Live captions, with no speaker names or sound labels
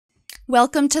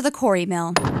Welcome to the Quarry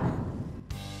Mill.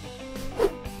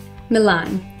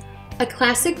 Milan, a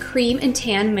classic cream and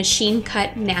tan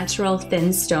machine-cut natural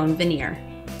thin stone veneer.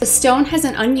 The stone has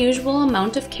an unusual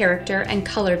amount of character and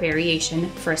color variation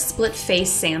for a split-face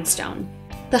sandstone.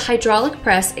 The hydraulic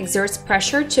press exerts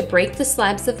pressure to break the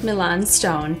slabs of Milan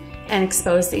stone and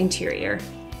expose the interior.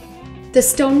 The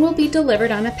stone will be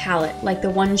delivered on a pallet like the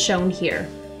one shown here,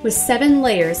 with 7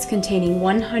 layers containing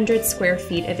 100 square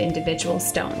feet of individual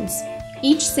stones.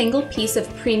 Each single piece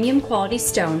of premium quality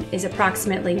stone is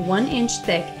approximately 1 inch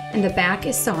thick and the back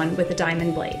is sawn with a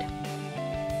diamond blade.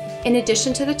 In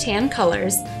addition to the tan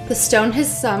colors, the stone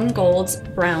has some golds,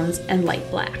 browns, and light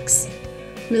blacks.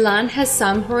 Milan has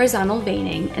some horizontal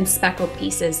veining and speckled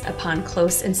pieces upon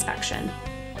close inspection.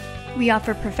 We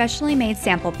offer professionally made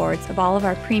sample boards of all of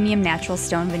our premium natural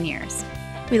stone veneers.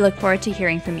 We look forward to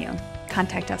hearing from you.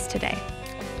 Contact us today.